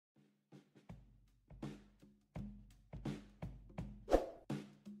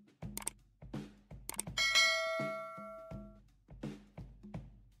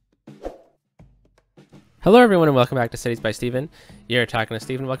Hello everyone and welcome back to Cities by Steven. You're talking to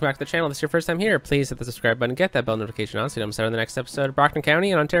Steven. Welcome back to the channel. If this is your first time here, please hit the subscribe button, get that bell notification on so you don't miss out on the next episode of Brockton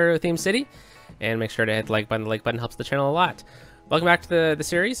County, an Ontario themed city. And make sure to hit the like button. The like button helps the channel a lot. Welcome back to the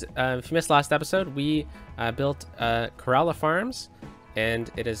series. If you missed last episode, we built Corella Farms, and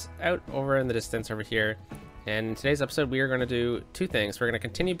it is out over in the distance over here. And in today's episode, we are going to do two things. We're going to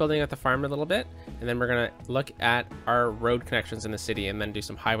continue building out the farm a little bit, and then we're going to look at our road connections in the city and then do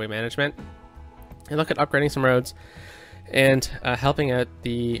some highway management. And look at upgrading some roads and helping out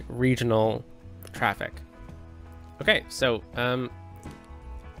the regional traffic. Okay, so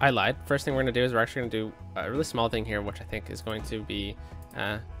I lied. First thing we're going to do is we're actually going to do a really small thing here, which I think is going to be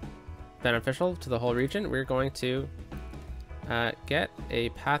beneficial to the whole region. We're going to get a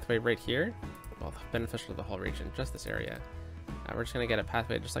pathway right here. Well, beneficial to the whole region, just this area. We're just going to get a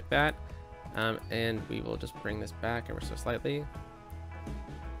pathway just like that. And we will just bring this back ever so slightly.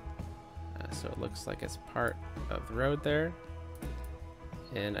 So it looks like it's part of the road there.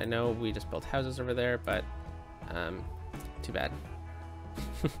 And I know we just built houses over there, but too bad.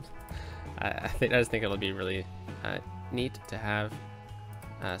 I just think it'll be really neat to have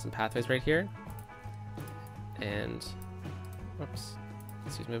some pathways right here. And whoops,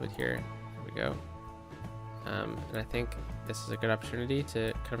 let's just move it here. There we go. And I think this is a good opportunity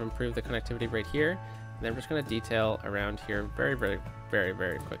to kind of improve the connectivity right here. And then we're just going to detail around here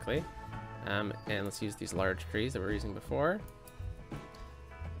very quickly. And let's use these large trees that we were using before.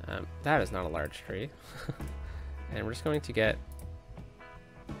 That is not a large tree. And we're just going to get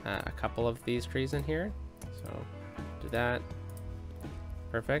a couple of these trees in here. So do that.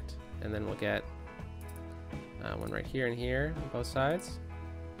 Perfect. And then we'll get one right here and here on both sides.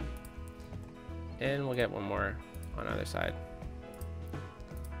 And we'll get one more on either side.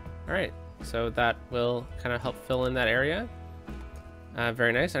 All right, so that will kind of help fill in that area.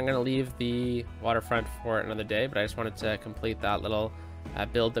 Very nice. I'm going to leave the waterfront for another day, but I just wanted to complete that little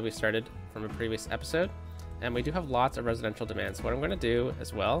build that we started from a previous episode. And we do have lots of residential demands. So what I'm going to do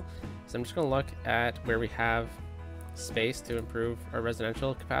as well is I'm just going to look at where we have space to improve our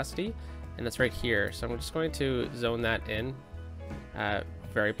residential capacity, and it's right here. So I'm just going to zone that in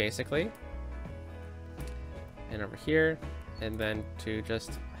very basically. And over here, and then to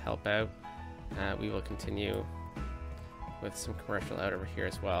just help out, we will continue with some commercial out over here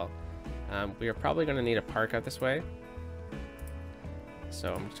as well. We are probably going to need a park out this way.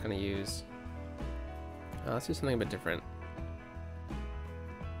 So I'm just going to use, let's do something a bit different.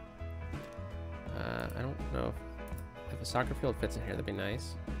 I don't know if a soccer field fits in here, that'd be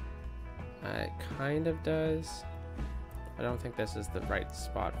nice. It kind of does. I don't think this is the right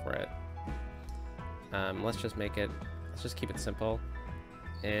spot for it. Let's just keep it simple.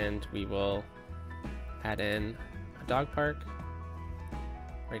 And we will add in a dog park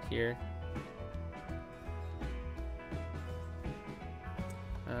right here.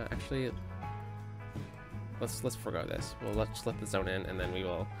 Actually, let's forgo this. Let's let the zone in, and then we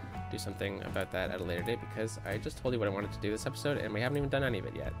will do something about that at a later date, because I just told you what I wanted to do this episode and we haven't even done any of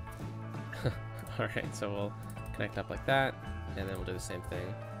it yet. All right, so we'll connect up like that, and then we'll do the same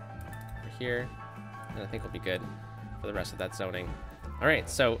thing over here, and I think we'll be good for the rest of that zoning. All right,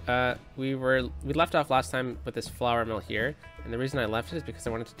 so we left off last time with this flour mill here, and the reason I left it is because I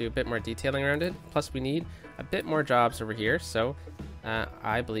wanted to do a bit more detailing around it. Plus, we need a bit more jobs over here. So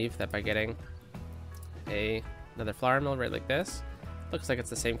I believe that by getting another flour mill right like this, looks like it's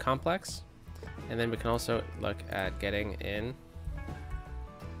the same complex, and then we can also look at getting in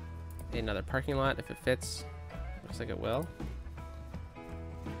another parking lot if it fits. Looks like it will.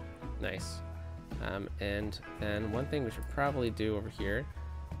 Nice. And then one thing we should probably do over here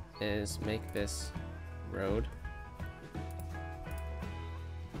is make this road.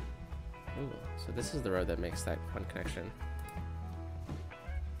 Ooh, so this is the road that makes that one connection.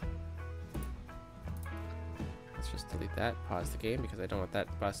 Let's just delete that, pause the game, because I don't want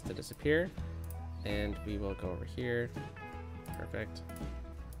that bus to disappear. And we will go over here. Perfect.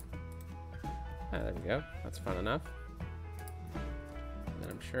 There we go. That's fun enough. And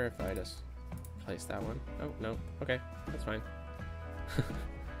then I'm sure if I just place that one. Oh, no. Okay, that's fine.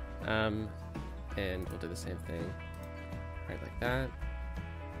 And we'll do the same thing right like that.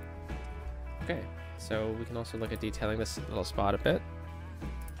 Okay, so we can also look at detailing this little spot a bit.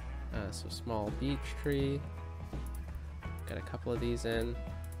 So small beech tree. Got a couple of these in.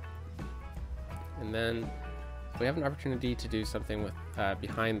 And then we have an opportunity to do something with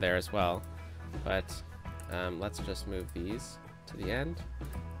behind there as well. But let's just move these to the end.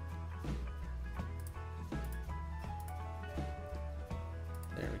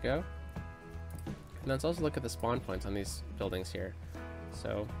 There we go. And let's also look at the spawn points on these buildings here.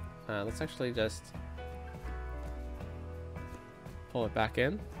 So let's actually just pull it back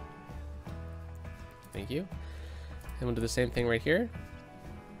in. Thank you. And we'll do the same thing right here.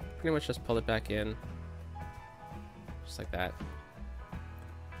 Pretty much just pull it back in. Just like that.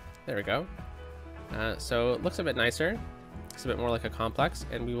 There we go. So it looks a bit nicer. It's a bit more like a complex,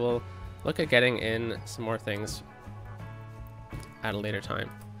 and we will look at getting in some more things at a later time.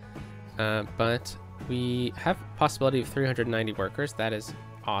 But we have possibility of 390 workers. That is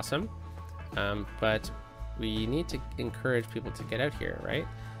awesome. But we need to encourage people to get out here, right?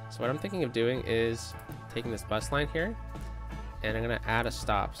 So what I'm thinking of doing is taking this bus line here, and I'm going to add a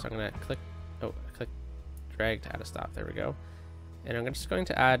stop. So I'm going to click drag to add a stop. There we go. And I'm just going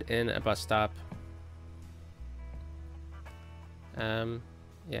to add in a bus stop.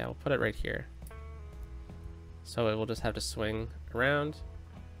 Yeah, we'll put it right here. So it will just have to swing around.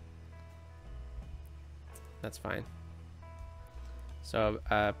 That's fine. So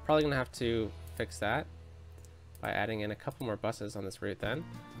probably gonna have to fix that by adding in a couple more buses on this route then.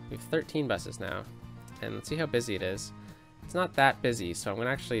 We have 13 buses now, and let's see how busy it is. It's not that busy, so I'm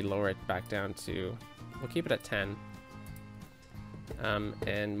gonna actually lower it back down to, we'll keep it at 10.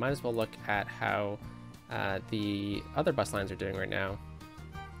 And might as well look at how the other bus lines are doing right now.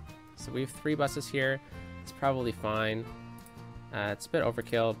 So we have 3 buses here. It's probably fine. It's a bit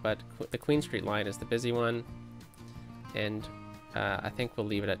overkill, but the Queen Street line is the busy one, and I think we'll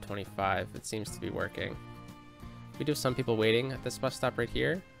leave it at 25. It seems to be working. We do have some people waiting at this bus stop right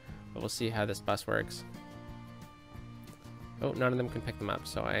here, but we'll see how this bus works. Oh, none of them can pick them up,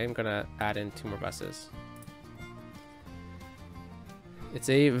 so I am gonna add in 2 more buses. It's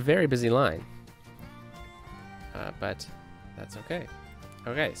a very busy line, but that's okay.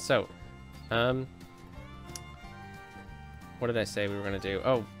 Okay, so what did I say we were going to do?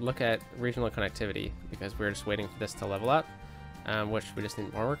 Oh, look at regional connectivity, because we're just waiting for this to level up, which we just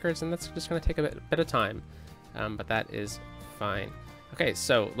need more workers, and that's just going to take a bit of time, but that is fine. Okay,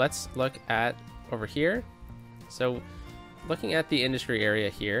 so let's look at over here. So looking at the industry area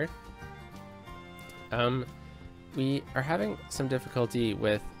here, we are having some difficulty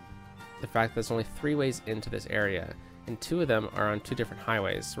with the fact that there's only 3 ways into this area, and 2 of them are on 2 different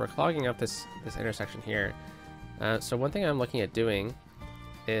highways. So we're clogging up this intersection here. So one thing I'm looking at doing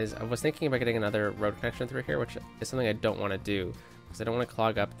is I was thinking about getting another road connection through here, which is something I don't want to do because I don't want to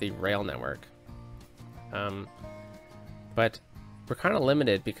clog up the rail network. But we're kind of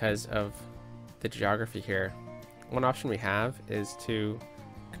limited because of the geography here. One option we have is to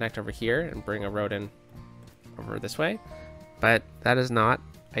connect over here and bring a road in over this way, but that is not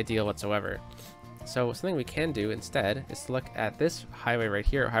ideal whatsoever. So something we can do instead is to look at this highway right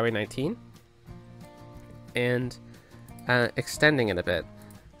here, Highway 19, and extending it a bit.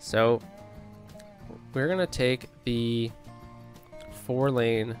 So we're gonna take the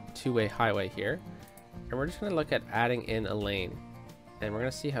 4-lane 2-way highway here, and we're just gonna look at adding in a lane, and we're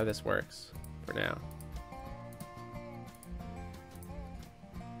gonna see how this works for now.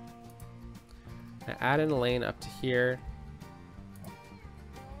 I add in a lane up to here.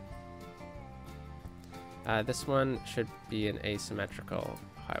 This one should be an asymmetrical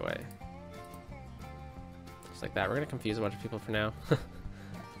highway. Just like that. We're going to confuse a bunch of people for now.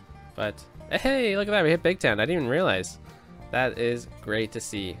 But, hey, look at that. We hit Big Town. I didn't even realize. That is great to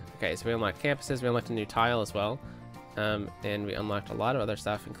see. Okay, so we unlocked campuses. We unlocked a new tile as well. And we unlocked a lot of other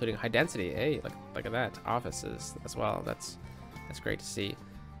stuff, including high density. Hey, look at that. Offices as well. That's great to see.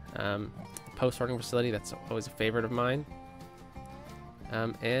 Post-sorting facility. That's always a favorite of mine.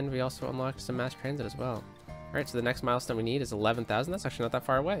 And we also unlocked some mass transit as well. Alright, so the next milestone we need is 11,000. That's actually not that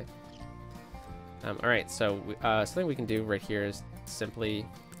far away. Alright, so something we can do right here is simply,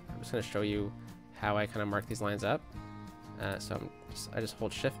 I'm just going to show you how I kind of mark these lines up. So I just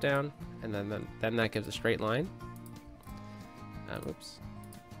hold shift down, and then that gives a straight line. Oops.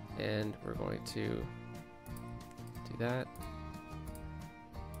 And we're going to do that.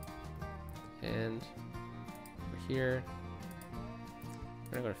 And over here,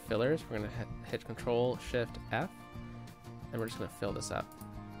 we're gonna go to fillers. We're gonna hit Control Shift F, and we're just gonna fill this up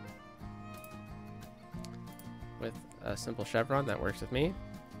with a simple chevron. That works with me.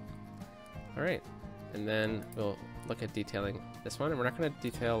 All right, and then we'll look at detailing this one, and we're not gonna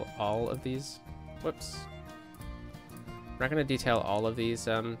detail all of these. Whoops. We're not gonna detail all of these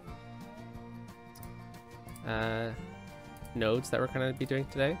nodes that we're gonna be doing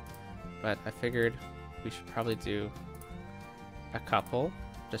today, but I figured we should probably do a couple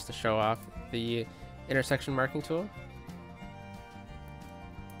just to show off the intersection marking tool.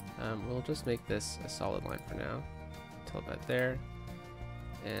 We'll just make this a solid line for now until about there,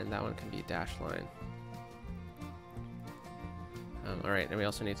 and that one can be a dashed line. Alright, and we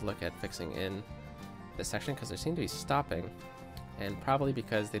also need to look at fixing in this section because they seem to be stopping, and probably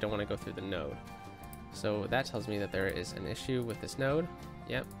because they don't want to go through the node. So that tells me that there is an issue with this node.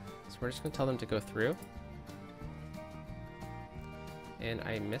 Yep. So we're just going to tell them to go through. And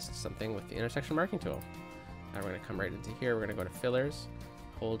I missed something with the intersection marking tool. Now we're going to come right into here. We're going to go to fillers,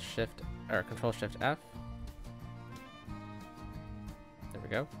 hold shift or control shift F. There we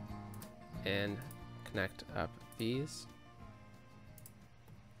go. And connect up these.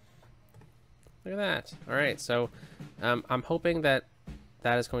 Look at that. All right. So I'm hoping that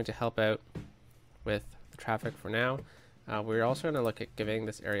that is going to help out with the traffic for now. We're also going to look at giving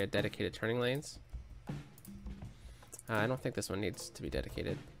this area dedicated turning lanes. I don't think this one needs to be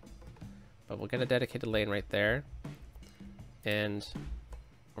dedicated, but we'll get a dedicated lane right there and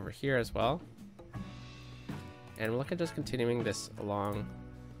over here as well. And we'll look at just continuing this along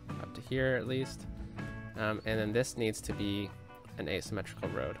up to here at least. And then this needs to be an asymmetrical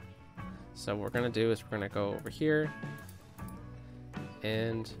road. So what we're going to do is we're going to go over here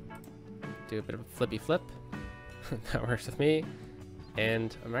and do a bit of a flippy flip. That works with me.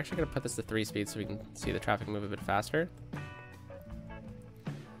 And I'm actually going to put this to 3 speed so we can see the traffic move a bit faster.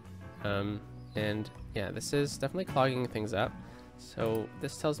 And yeah, this is definitely clogging things up. So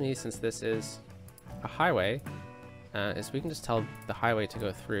this tells me, since this is a highway, is we can just tell the highway to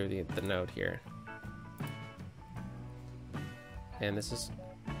go through the node here. And this is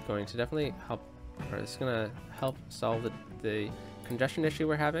going to definitely help, or this is going to help solve the congestion issue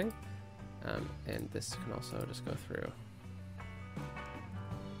we're having. And this can also just go through.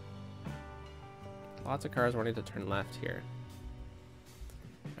 Lots of cars wanting to turn left here.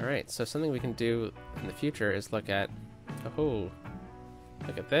 Alright, so something we can do in the future is look at, oh,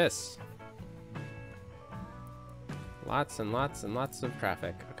 look at this. Lots and lots and lots of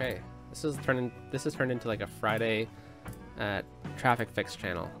traffic. Okay, this is turned into like a Friday traffic fix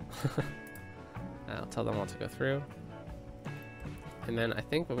channel. I'll tell them all to go through. And then I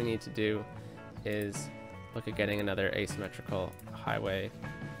think what we need to do is look at getting another asymmetrical highway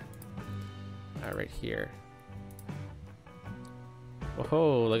right here.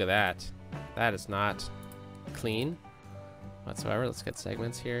 Whoa, look at that. That is not clean whatsoever. Let's get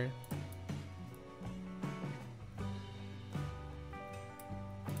segments here.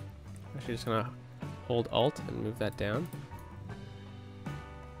 Actually just gonna hold Alt and move that down.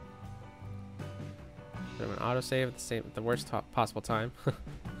 Put an autosave at the worst possible time.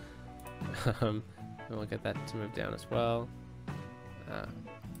 And we'll get that to move down as well.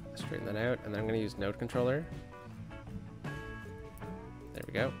 Straighten that out, and then I'm going to use node controller. There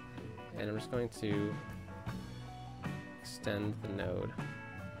we go. And I'm just going to extend the node.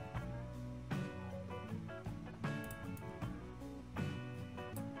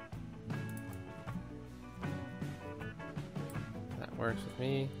 That works with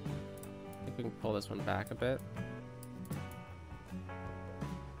me. I think we can pull this one back a bit.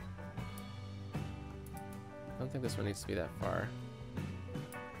 I don't think this one needs to be that far.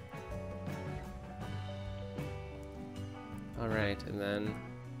 Alright, and then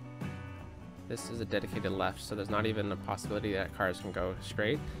this is a dedicated left, so there's not even a possibility that cars can go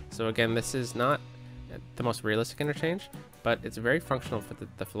straight. So again, this is not the most realistic interchange, but it's very functional for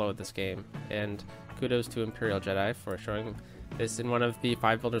the flow of this game. And kudos to Imperial Jedi for showing this in one of the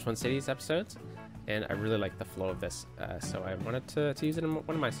 5 Builders 1 Cities episodes. And I really like the flow of this, so I wanted to use it in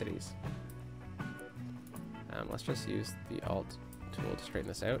one of my cities. Let's just use the Alt tool to straighten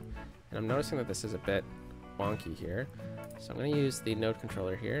this out. And I'm noticing that this is a bit wonky here. So I'm going to use the node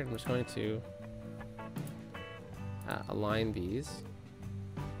controller here, and I'm just going to align these.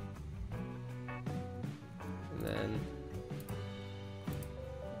 And then,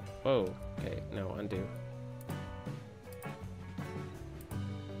 whoa, okay, no, undo.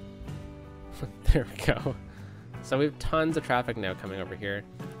 There we go. So we have tons of traffic now coming over here,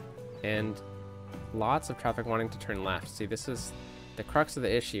 and lots of traffic wanting to turn left. See, this is the crux of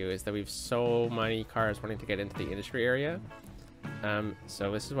the issue, is that we have so many cars wanting to get into the industry area.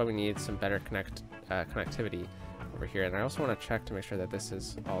 So this is why we need some better connectivity over here. And I also want to check to make sure that this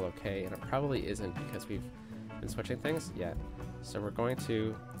is all okay, and it probably isn't because we've been switching things yet. So we're going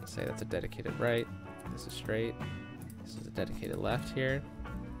to say that's a dedicated right, this is straight, this is a dedicated left here.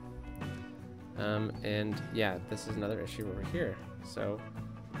 And yeah, this is another issue over here. So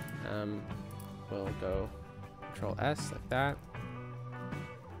we'll go Control S like that.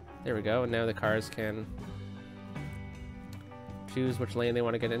 There we go, and now the cars can choose which lane they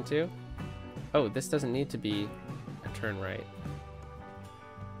want to get into. Oh, this doesn't need to be a turn right.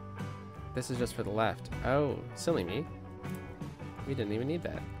 This is just for the left. Oh, silly me. We didn't even need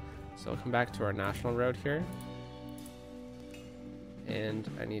that. So I'll come back to our national road here. And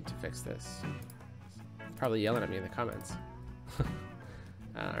I need to fix this. Probably yelling at me in the comments.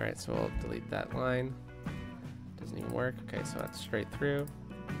 Alright, so we'll delete that line. Doesn't even work. Okay, so that's straight through.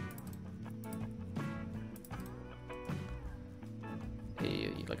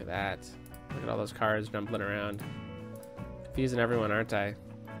 Hey, look at that. Look at all those cars jumbling around. Confusing everyone, aren't I?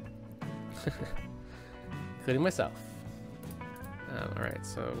 Including myself. Alright,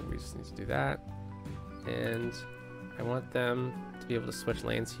 so we just need to do that. And I want them to be able to switch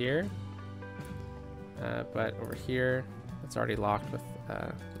lanes here. But over here, it's already locked with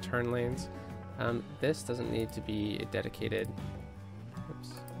the turn lanes. This doesn't need to be a dedicated,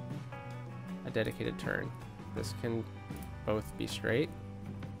 turn. This can both be straight.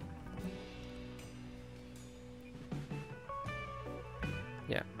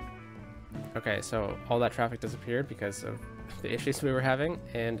 Yeah. Okay, so all that traffic disappeared because of the issues we were having,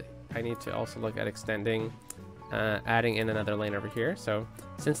 and I need to also look at extending, adding in another lane over here. So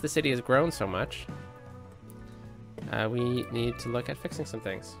since the city has grown so much, we need to look at fixing some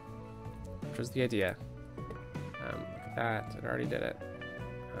things, which was the idea. Look at that, it already did it.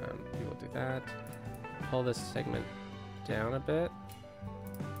 We will do that. Pull this segment down a bit.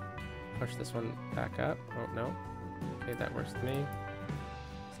 Push this one back up. Oh, no. Okay, that works with me.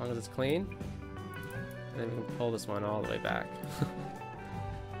 As long as it's clean. And then we can pull this one all the way back.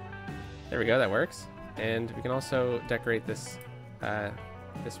 There we go, that works. And we can also decorate this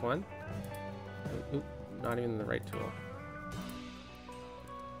this one. Oop, not even the right tool.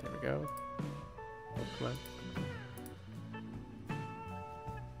 There we go. Oh, come on.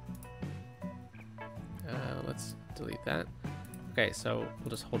 Let's delete that. Okay, so we'll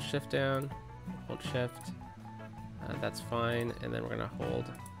just hold shift down, hold shift. That's fine. And then we're gonna hold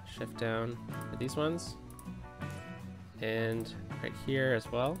shift down for these ones. And right here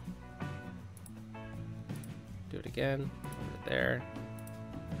as well. Do it again, hold it there.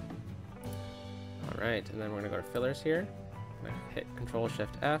 All right, and then we're gonna go to fillers here. I'm gonna hit Control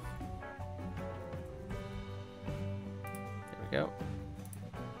Shift F. There we go.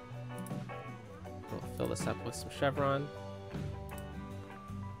 We'll fill this up with some chevron.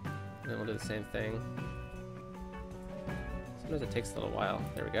 And then we'll do the same thing. Sometimes it takes a little while.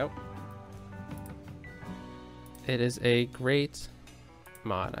 There we go. It is a great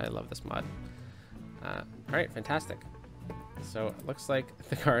mod. I love this mod. Alright, fantastic. So it looks like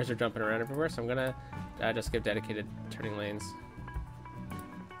the cars are jumping around everywhere, so I'm gonna just give dedicated turning lanes.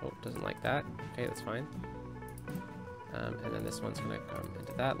 Oh, doesn't like that. Okay, that's fine. And then this one's gonna come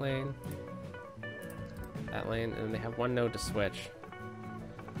into that lane, and then they have one node to switch.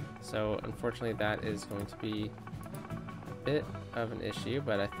 So unfortunately that is going to be a bit of an issue,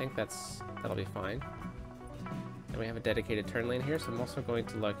 but I think that'll be fine. And we have a dedicated turn lane here, so I'm also going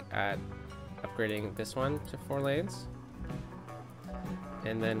to look at upgrading this one to 4 lanes.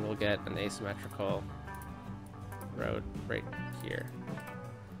 And then we'll get an asymmetrical road right here.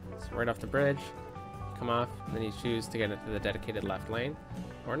 So right off the bridge, come off, and then you choose to get into the dedicated left lane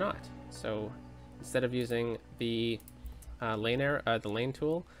or not. So instead of using the lane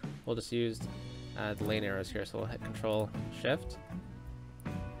tool, we'll just use the lane arrows here. So we'll hit Control Shift,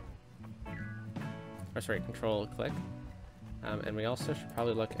 or sorry, Control Click. And we also should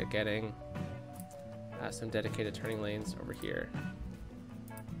probably look at getting some dedicated turning lanes over here.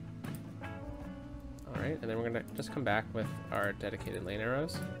 Alright, and then we're gonna just come back with our dedicated lane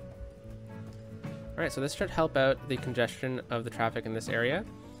arrows. Alright, so this should help out the congestion of the traffic in this area.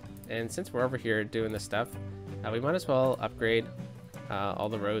 And since we're over here doing this stuff, we might as well upgrade all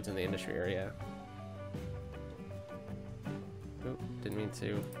the roads in the industry area. Oop, didn't mean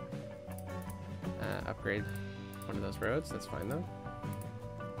to upgrade one of those roads. That's fine though.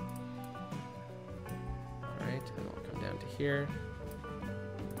 Alright, and we'll come down to here.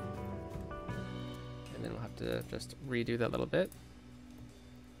 And then we'll have to just redo that little bit.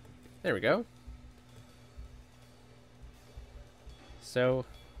 There we go. So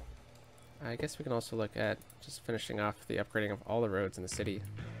I guess we can also look at just finishing off the upgrading of all the roads in the city.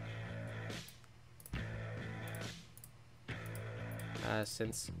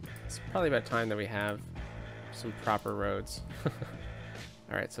 Since it's probably about time that we have some proper roads.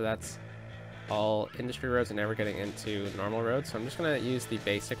 Alright, so that's all industry roads, and now we're getting into normal roads. So I'm just going to use the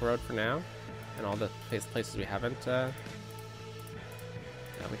basic road for now, and all the places we haven't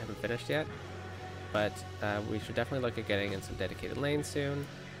finished yet. But we should definitely look at getting in some dedicated lanes soon,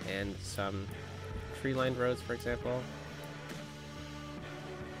 and some tree-lined roads, for example.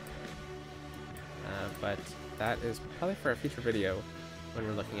 But that is probably for a future video when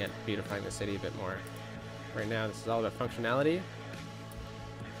we're looking at beautifying the city a bit more. Right now, this is all about functionality.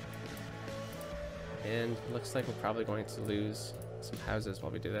 And it looks like we're probably going to lose some houses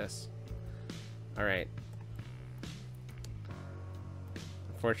while we do this. Alright.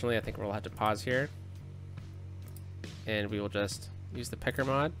 unfortunately, I think we'll have to pause here. And we will just use the picker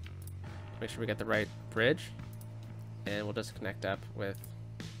mod to make sure we get the right bridge. And we'll just connect up with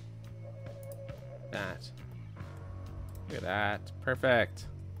that. Look at that. Perfect.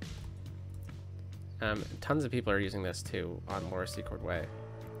 Tons of people are using this too on Laura Secord Way.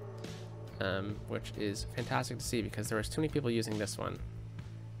 Which is fantastic to see because there was too many people using this one,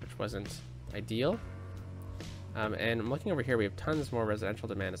 which wasn't ideal. And I'm looking over here, we have tons more residential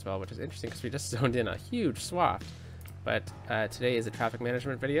demand as well, which is interesting because we just zoned in a huge swath. But today is a traffic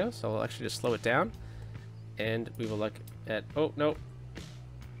management video, so I'll actually just slow it down. And we will look at, oh, no.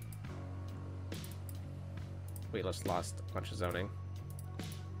 We just lost a bunch of zoning.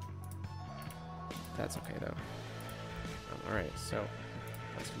 That's okay though. All right, so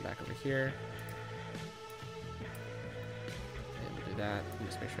let's come back over here. And we'll do that. And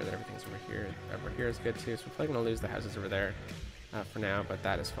just make sure that everything's over here. Over here is good too. So we're probably gonna lose the houses over there for now, but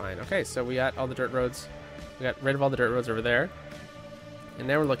that is fine. Okay, so we got all the dirt roads. We got rid of all the dirt roads over there. And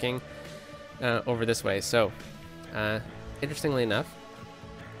now we're looking over this way. So, interestingly enough,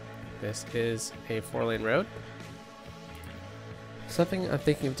 this is a 4-lane road. Something I'm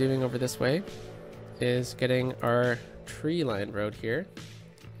thinking of doing over this way is getting our tree-lined road here.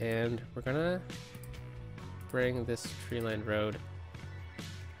 And we're gonna bring this tree-lined road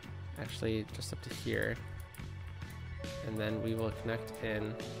actually just up to here. And then we will connect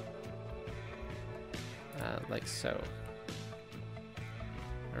in like so.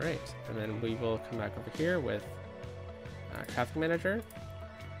 All right, and then we will come back over here with traffic manager.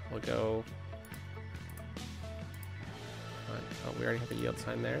 We'll go on, oh, we already have a yield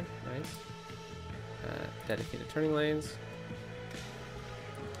sign there, nice. Dedicated turning lanes.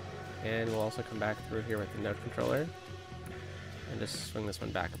 And we'll also come back through here with the node controller and just swing this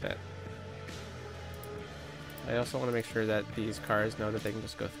one back a bit. I also want to make sure that these cars know that they can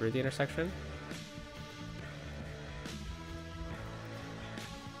just go through the intersection.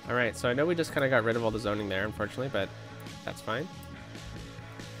 Alright, so I know we just kind of got rid of all the zoning there, unfortunately, but that's fine.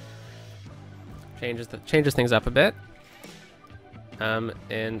 Changes things up a bit.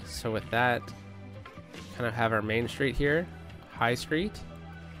 And so with that, kind of have our main street here, High Street.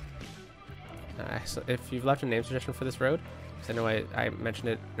 So if you've left a name suggestion for this road, because I know I mentioned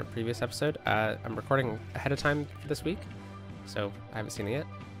it in a previous episode, I'm recording ahead of time for this week, so I haven't seen it yet,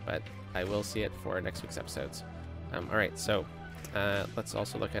 but I will see it for next week's episodes. Alright, so let's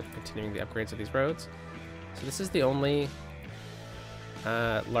also look at continuing the upgrades of these roads. So this is the only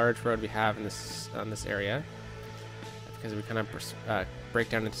large road we have in on this area, because we kind of break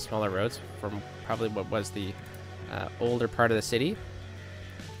down into smaller roads from probably what was the older part of the city.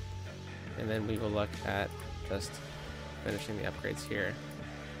 And then we will look at just finishing the upgrades here.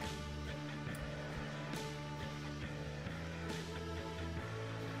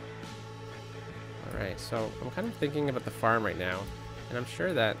 Alright, so I'm kind of thinking about the farm right now, and I'm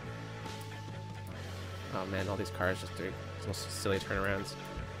sure that... Oh man, all these cars just doing those silly turnarounds.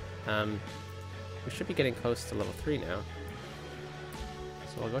 We should be getting close to level 3 now.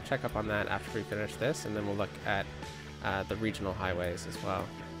 So we'll go check up on that after we finish this, and then we'll look at the regional highways as well.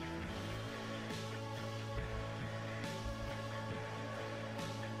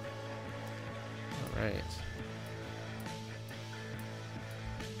 Alright.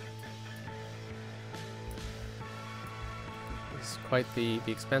 This is quite the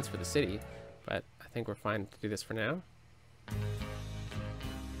expense for the city, but I think we're fine to do this for now.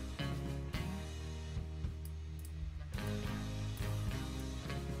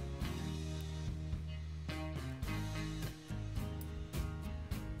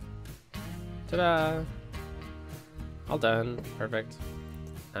 Ta-da! All done. Perfect.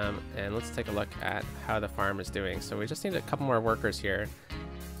 And let's take a look at how the farm is doing. So we just need a couple more workers here.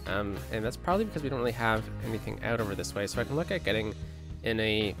 And that's probably because we don't really have anything out over this way. So I can look at getting in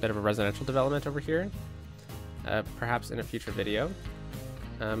a bit of a residential development over here, perhaps in a future video.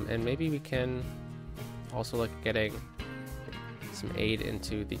 And maybe we can also look at getting some aid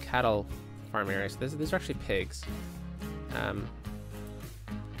into the cattle farm area. So these are actually pigs.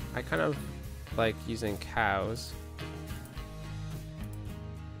 I kind of like using cows.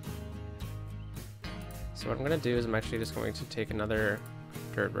 So what I'm going to do is I'm actually just going to take another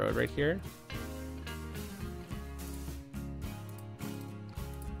dirt road right here.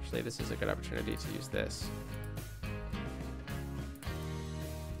 Actually, this is a good opportunity to use this.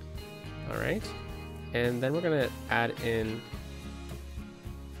 Alright, and then we're going to add in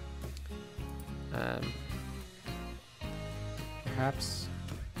perhaps,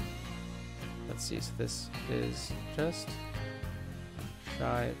 let's see, so this is just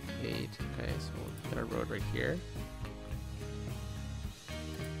shy of 8. Okay, so we'll put our road right here.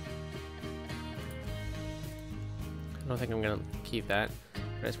 don't think I'm gonna keep that.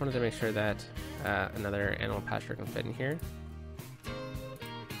 But I just wanted to make sure that another animal pasture can fit in here.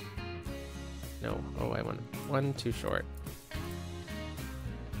 No, oh, I went one too short.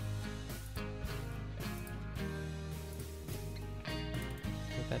 I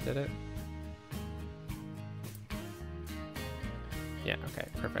think that did it. Yeah, okay,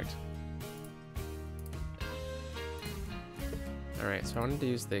 perfect. Alright, so I wanted to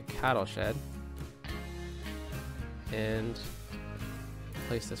use the cattle shed and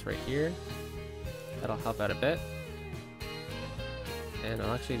place this right here. That'll help out a bit. And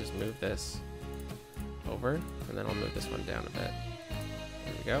I'll actually just move this over, and then I'll move this one down a bit.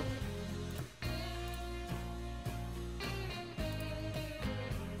 There we go.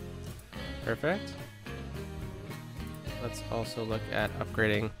 Perfect. Let's also look at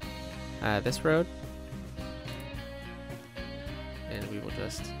upgrading this road. And we will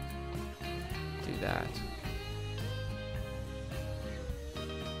just do that.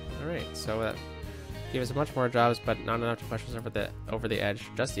 Alright, so that gave us a bunch more jobs, but not enough to push us over the edge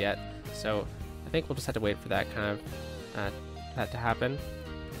just yet. So I think we'll just have to wait for that kind of that to happen.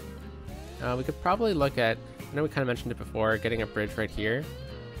 We could probably look at, I know we kind of mentioned it before, getting a bridge right here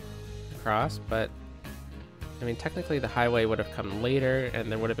across, but I mean technically the highway would have come later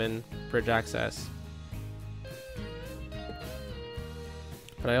and there would have been bridge access.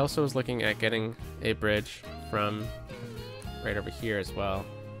 But I also was looking at getting a bridge from right over here as well.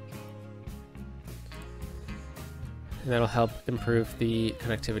 And that'll help improve the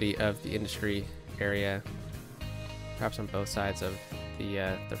connectivity of the industry area, perhaps on both sides of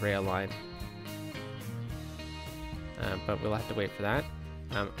the rail line. But we'll have to wait for that.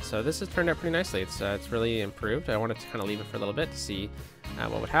 So this has turned out pretty nicely. It's really improved. I wanted to kind of leave it for a little bit to see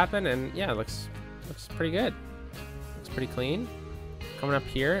what would happen, and yeah, it looks pretty good. Looks pretty clean. Coming up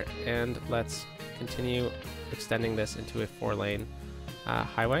here, and let's continue extending this into a 4-lane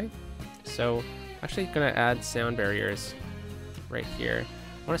highway. So actually gonna add sound barriers right here.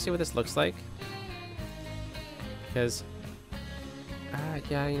 I want to see what this looks like, because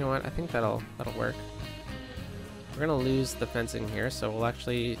yeah, you know what, I think that'll work. We're gonna lose the fencing here, so we'll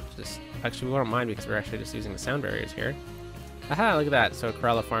actually we won't mind because we're actually just using the sound barriers here. Aha, look at that. So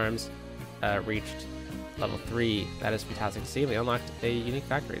Corella Farms reached level 3. That is fantastic to see. We unlocked a unique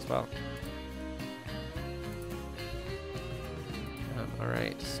factory as well.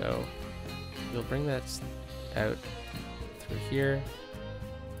 Alright, so we'll bring that out through here,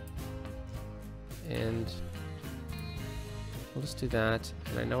 and we'll just do that.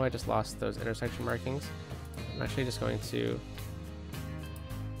 And I know I just lost those intersection markings. I'm actually just going to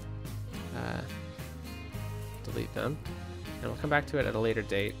delete them, and we'll come back to it at a later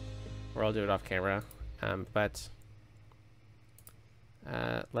date, or I'll do it off camera. But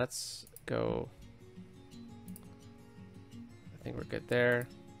let's go. I think we're good there.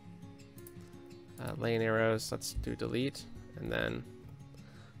 Lane arrows, let's do delete, and then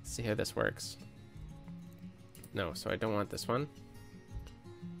see how this works. No, so I don't want this one.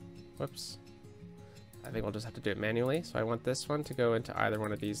 Whoops. I think we'll just have to do it manually. So I want this one to go into either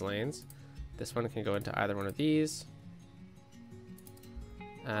one of these lanes. This one can go into either one of these.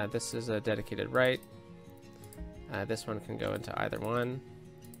 This is a dedicated right. This one can go into either one.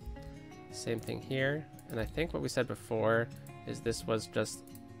 Same thing here. And I think what we said before is this was just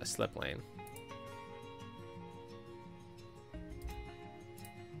a slip lane.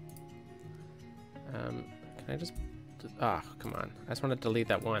 Can I just... Ah, oh, come on. I just want to delete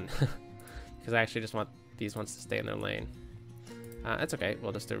that one. Because I actually just want these ones to stay in their lane. It's okay.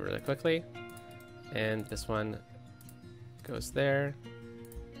 We'll just do it really quickly. And this one goes there.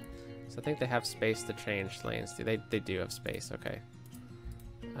 So I think they have space to change lanes. They do have space. Okay.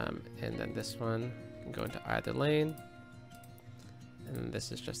 And then this one can go into either lane. And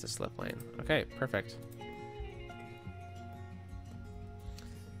this is just a slip lane. Okay, perfect.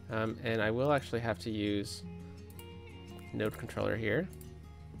 And I will actually have to use node controller here.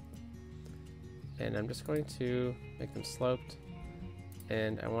 And I'm just going to make them sloped.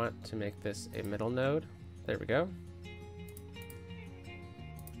 And I want to make this a middle node. There we go.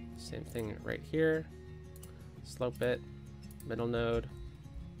 Same thing right here. Slope it, middle node.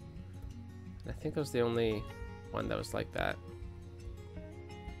 And I think that was the only one that was like that.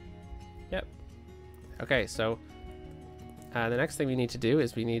 Yep. Okay, so the next thing we need to do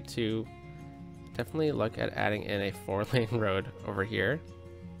is we need to definitely look at adding in a 4-lane road over here.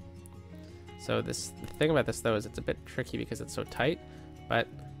 So the thing about this though is it's a bit tricky because it's so tight, but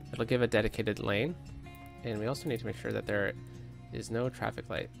it'll give a dedicated lane. And we also need to make sure that there is no traffic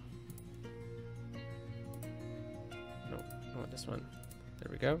light. No, I want this one.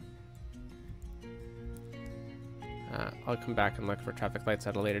 There we go. I'll come back and look for traffic lights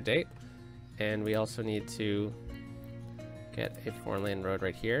at a later date. And we also need to get a 4-lane road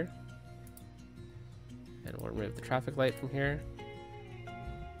right here. And we'll remove the traffic light from here.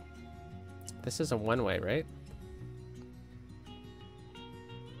 This is a one-way, right?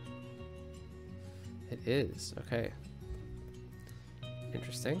 It is, okay.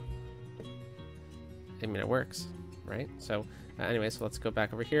 Interesting. I mean, it works, right? So anyway, so let's go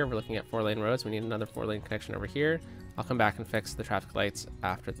back over here. We're looking at 4-lane roads. We need another 4-lane connection over here. I'll come back and fix the traffic lights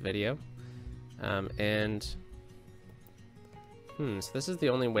after the video. So this is the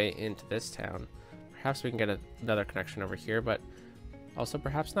only way into this town. Perhaps we can get another connection over here, but also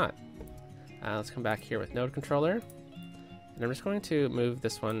perhaps not. Let's come back here with node controller. And I'm just going to move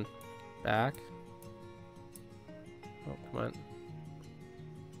this one back. Oh, come on.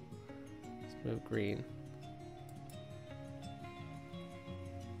 Let's move green.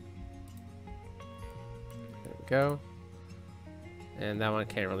 There we go. And that one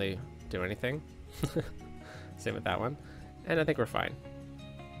can't really do anything. Same with that one. And I think we're fine.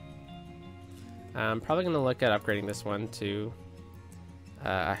 I'm probably going to look at upgrading this one to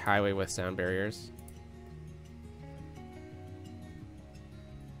a highway with sound barriers.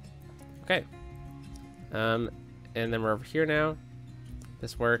 Okay. And then we're over here now.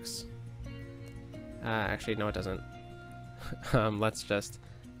 This works. Actually, no, it doesn't. Let's just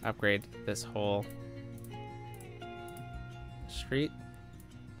upgrade this whole street.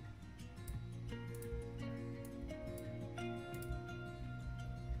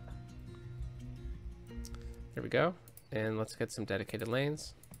 There we go. And let's get some dedicated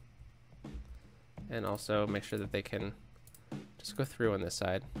lanes. And also make sure that they can just go through on this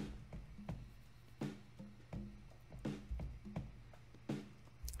side.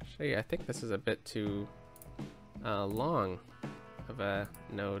 Actually, I think this is a bit too long of a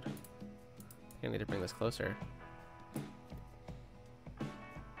node. I need to bring this closer.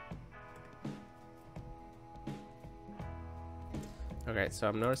 Okay, so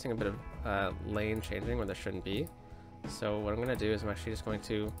I'm noticing a bit of lane changing where there shouldn't be. So what I'm going to do is I'm actually just going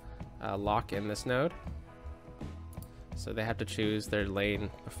to lock in this node. So they have to choose their lane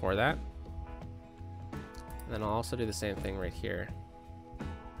before that. And then I'll also do the same thing right here.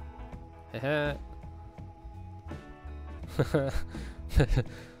 That's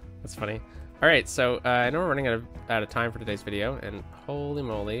funny. Alright, so I know we're running out of time for today's video, and holy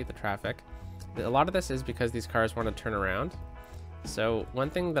moly, the traffic. A lot of this is because these cars want to turn around. So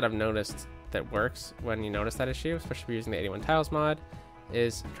one thing that I've noticed that works when you notice that issue, especially if you're using the 81 tiles mod,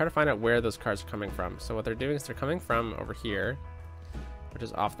 is try to find out where those cars are coming from. So what they're doing is they're coming from over here, which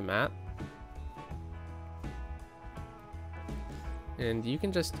is off the map. And you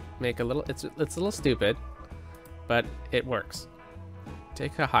can just make a little, it's a little stupid, but it works.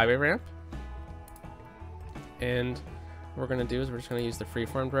 Take a highway ramp, and what we're gonna do is we're just gonna use the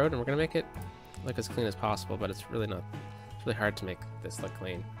freeformed road, and we're gonna make it look as clean as possible, but it's really not. It's really hard to make this look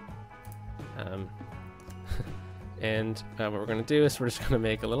clean. And what we're going to do is we're just going to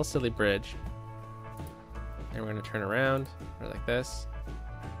make a little silly bridge. And we're going to turn around or like this.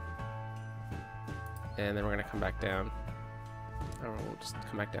 And then we're going to come back down. Or we'll just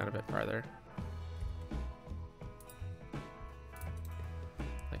come back down a bit farther.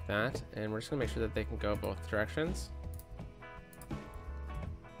 Like that. And we're just going to make sure that they can go both directions.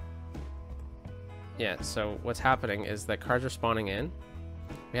 Yeah, so what's happening is that cars are spawning in.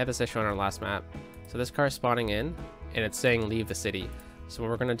 We had this issue on our last map. So this car is spawning in, and it's saying leave the city. So what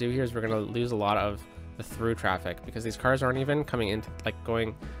we're going to do here is we're going to lose a lot of the through traffic, because these cars aren't even coming in, like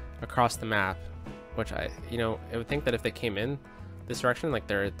going across the map, which I would think that if they came in this direction, like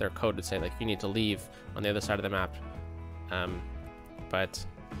their code would say like you need to leave on the other side of the map. But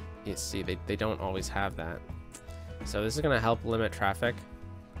you see, they don't always have that. So this is going to help limit traffic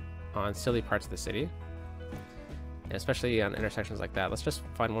on silly parts of the city, and especially on intersections like that. Let's just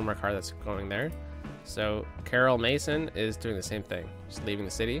find one more car that's going there. So Carol Mason is doing the same thing, just leaving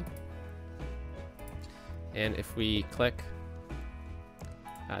the city. And if we click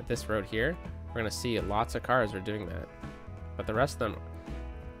this road here, we're going to see lots of cars are doing that, but the rest of them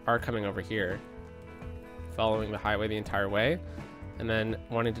are coming over here, following the highway the entire way, and then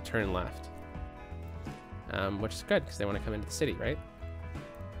wanting to turn left, which is good because they want to come into the city, right?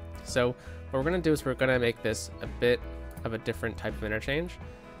 So what we're going to do is we're going to make this a bit of a different type of interchange,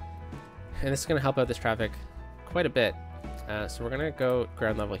 and this is going to help out this traffic quite a bit. So we're going to go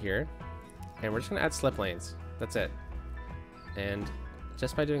ground level here, and we're just going to add slip lanes. That's it. And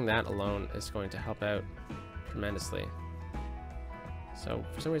just by doing that alone is going to help out tremendously. So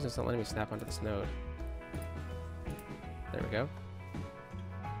for some reason it's not letting me snap onto this node. There we go.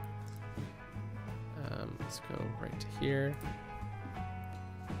 Let's go right to here.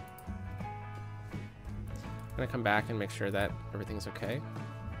 I'm gonna come back and make sure that everything's okay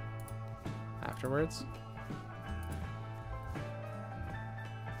afterwards.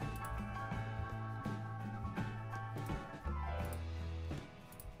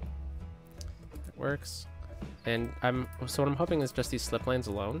 That works. And so what I'm hoping is just these slip lanes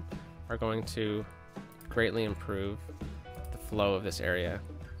alone are going to greatly improve the flow of this area.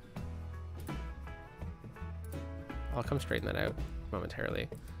 I'll come straighten that out momentarily.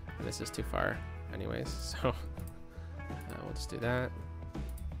 And this is too far anyways, so we'll just do that.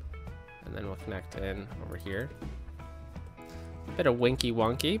 And then we'll connect in over here. A bit of winky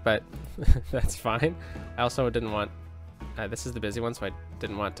wonky, but that's fine. I also didn't want, this is the busy one, so I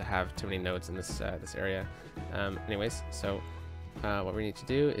didn't want to have too many nodes in this this area. Anyways, so what we need to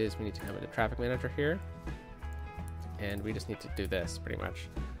do is we need to have a traffic manager here. And we just need to do this pretty much.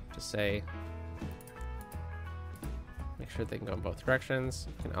 Just say, make sure they can go in both directions.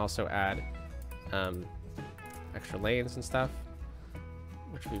 You can also add extra lanes and stuff,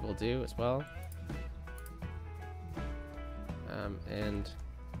 which we will do as well. And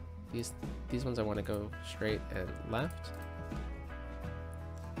these ones I want to go straight and left.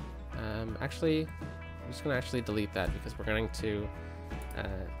 Actually, I'm just going to actually delete that because we're going to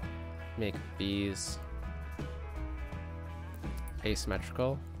make these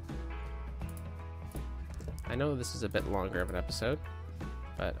asymmetrical. I know this is a bit longer of an episode,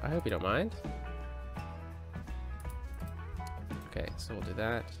 but I hope you don't mind. Okay, so we'll do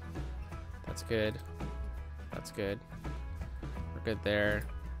that. That's good. That's good. We're good there.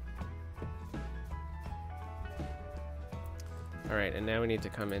 Alright, and now we need to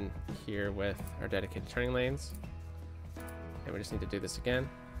come in here with our dedicated turning lanes. And we just need to do this again.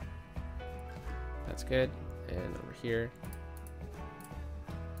 That's good. And over here.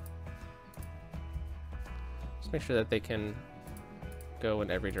 Just make sure that they can go in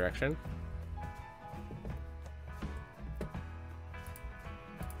every direction.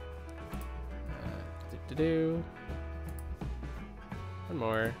 One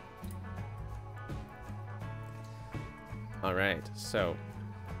more. All right, so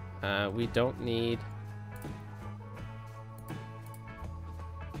we don't need.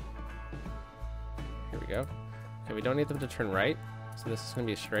 Here we go. Okay, we don't need them to turn right, so this is going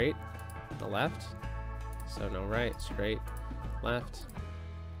to be straight. The left. So no right, straight, left.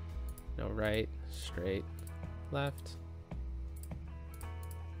 No right, straight, left.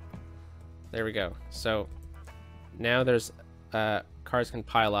 There we go. So now there's cars can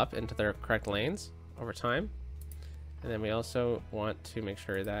pile up into their correct lanes over time. And then we also want to make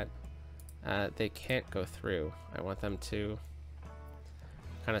sure that they can't go through. I want them to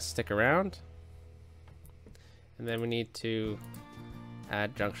kind of stick around. And then we need to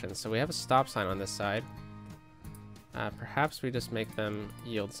add junctions. So we have a stop sign on this side. Perhaps we just make them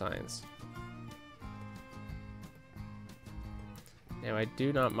yield signs. Now I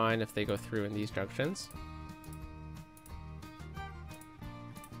do not mind if they go through in these junctions.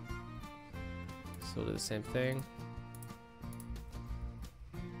 So we'll do the same thing.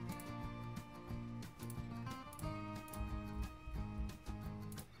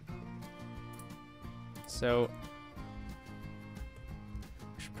 So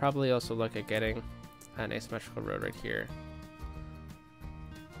we should probably also look at getting an asymmetrical road right here.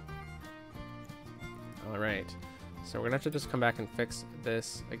 All right. So we're gonna have to just come back and fix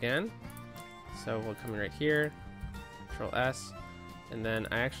this again. So we'll come in right here, Control S, and then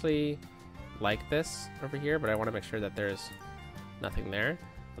I actually like this over here, but I want to make sure that there's nothing there.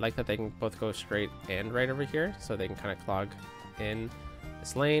 I like that they can both go straight and right over here, so they can kind of clog in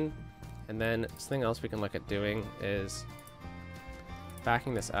this lane. And then something else we can look at doing is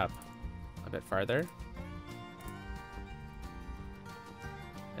backing this up a bit farther.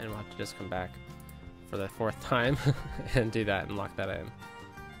 And we'll have to just come back for the 4th time and do that and lock that in.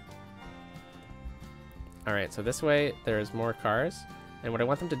 Alright, so this way there's more cars, and what I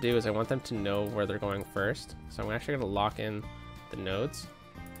want them to do is I want them to know where they're going first. So I'm actually going to lock in the nodes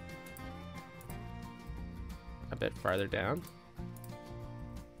a bit farther down.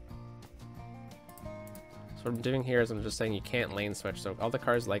 So what I'm doing here is I'm just saying you can't lane switch. So all the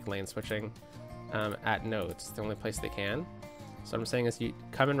cars like lane switching at nodes. It's the only place they can. So what I'm saying is you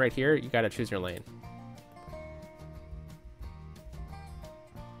come in right here, you got to choose your lane.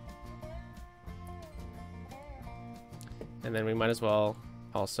 And then we might as well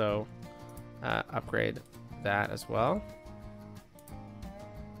also upgrade that as well.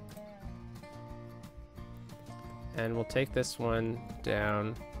 And we'll take this one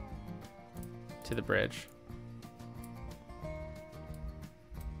down to the bridge.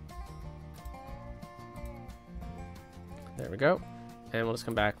 There we go. And we'll just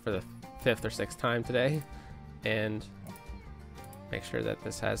come back for the 5th or 6th time today and make sure that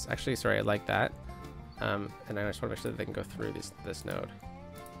this has, actually, sorry, I like that. And I just want to make sure that they can go through this node.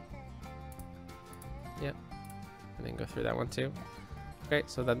 Yep. And then go through that one too. Okay,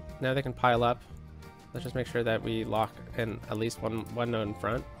 so then now they can pile up. Let's just make sure that we lock in at least one node in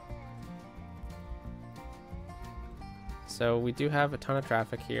front. So we do have a ton of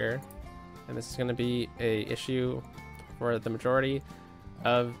traffic here, and this is going to be a issue for the majority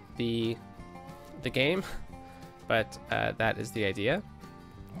of the game, but that is the idea.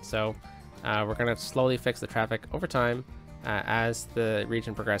 So we're going to slowly fix the traffic over time as the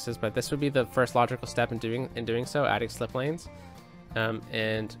region progresses, but this would be the first logical step in doing so, adding slip lanes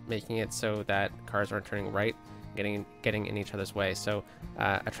and making it so that cars aren't turning right, getting in each other's way. So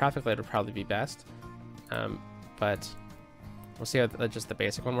a traffic light would probably be best, but we'll see how just the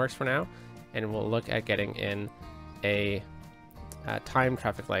basic one works for now, and we'll look at getting in a timed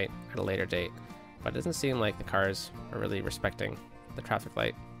traffic light at a later date. But it doesn't seem like the cars are really respecting the traffic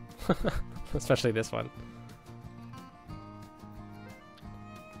light, especially this one.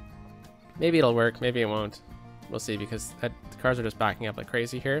 Maybe it'll work, maybe it won't. We'll see, because the cars are just backing up like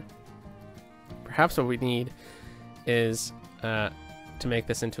crazy here. Perhaps what we need is to make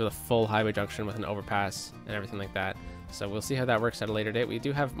this into a full highway junction with an overpass and everything like that. So we'll see how that works at a later date. We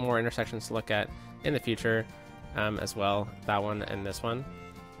do have more intersections to look at in the future as well. That one and this one.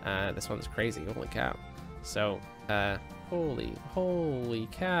 This one's crazy, holy cow. So, holy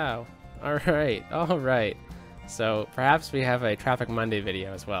cow. All right. So perhaps we have a Traffic Monday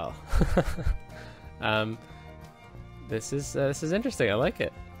video as well. This is interesting. I like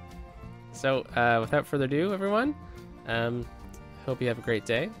it. So without further ado, everyone, hope you have a great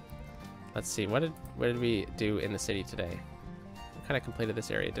day. Let's see, what did we do in the city today? We kind of completed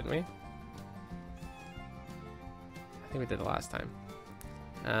this area, didn't we? I think we did it last time.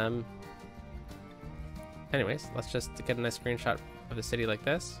 Anyways, let's just get a nice screenshot of the city like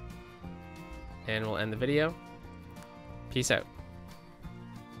this, and we'll end the video. Peace out.